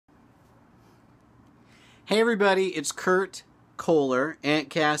Hey everybody, it's Kurt Kohler, Aunt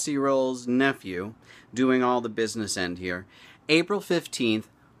Cassie Roll's nephew, doing all the business end here. April 15th,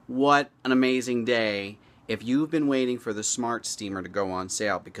 what an amazing day if you've been waiting for the Smart Steamer to go on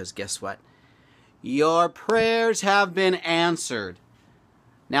sale, because guess what? Your prayers have been answered.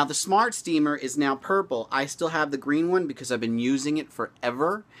 Now the Smart Steamer is now purple. I still have the green one because I've been using it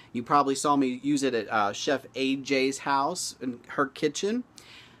forever. You probably saw me use it at Chef AJ's house in her kitchen.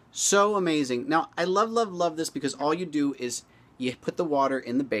 So amazing. Now, I love this because all you do is you put the water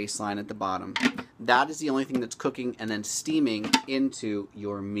in the baseline at the bottom. That is the only thing that's cooking and then steaming into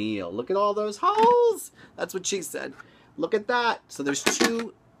your meal. Look at all those holes. That's what she said. Look at that. So there's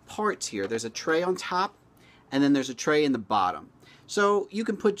two parts here. There's a tray on top and then there's a tray in the bottom. So you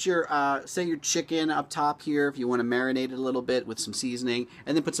can put your, say your chicken up top here if you want to marinate it a little bit with some seasoning,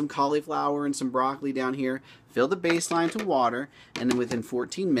 and then put some cauliflower and some broccoli down here. Fill the baseline to water, and then within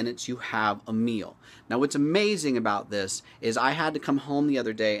 14 minutes you have a meal. Now what's amazing about this is I had to come home the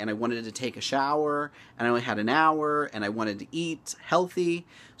other day and I wanted to take a shower, and I only had an hour, and I wanted to eat healthy.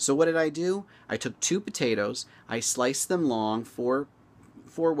 So what did I do? I took 2 potatoes, I sliced them long, four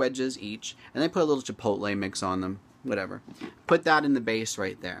wedges each, and I put a little chipotle mix on them. Whatever. Put that in the base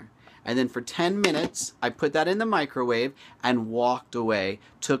right there. And then for 10 minutes, I put that in the microwave and walked away,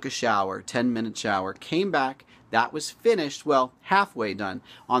 took a shower, 10-minute shower, came back, that was finished, well, halfway done.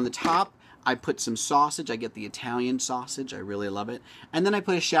 On the top, I put some sausage. I get the Italian sausage. I really love it. And then I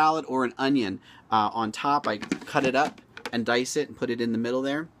put a shallot or an onion on top. I cut it up and dice it and put it in the middle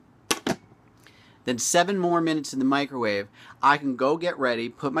there. Then 7 more minutes in the microwave. I can go get ready,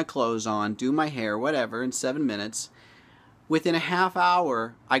 put my clothes on, do my hair, whatever, in 7 minutes. Within a half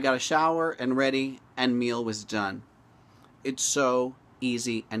hour, I got a shower and ready, and meal was done. It's so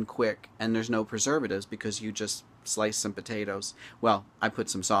easy and quick, and there's no preservatives because you just slice some potatoes. Well, I put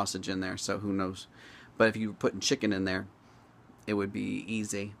some sausage in there, so who knows. But if you were putting chicken in there, it would be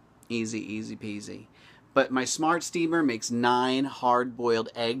easy. Easy peasy. But my Smart Steamer makes 9 hard-boiled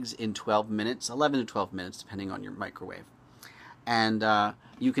eggs in 12 minutes, 11 to 12 minutes, depending on your microwave. And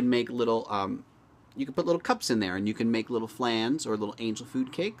you can make little, you can put little cups in there, and you can make little flans or little angel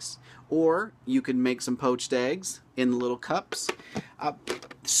food cakes, or you can make some poached eggs in the little cups.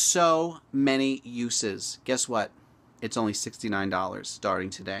 So many uses. Guess what? It's only $69 starting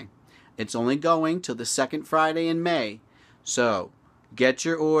today. It's only going till the 2nd Friday in May. So get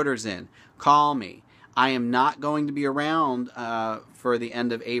your orders in. Call me. I am not going to be around for the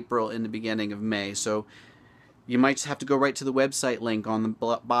end of April and the beginning of May, so you might just have to go right to the website link on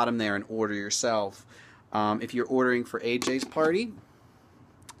the bottom there and order yourself. If you're ordering for AJ's party,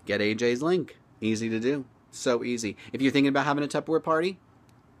 get AJ's link. Easy to do. So easy. If you're thinking about having a Tupperware party,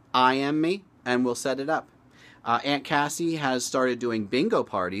 IM me and we'll set it up. Aunt Cassie has started doing bingo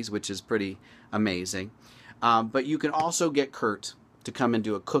parties, which is pretty amazing. But you can also get Kurt to come and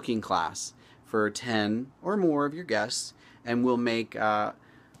do a cooking class for 10 or more of your guests, and we'll make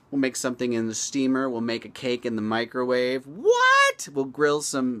something in the steamer. We'll make a cake in the microwave. What? We'll grill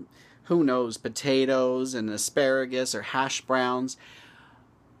some, who knows, potatoes and asparagus or hash browns.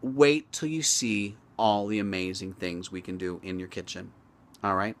 Wait till you see all the amazing things we can do in your kitchen.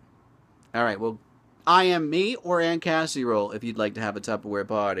 All right? All right, well, I am me or Aunt Cassie Roll if you'd like to have a Tupperware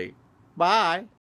party. Bye.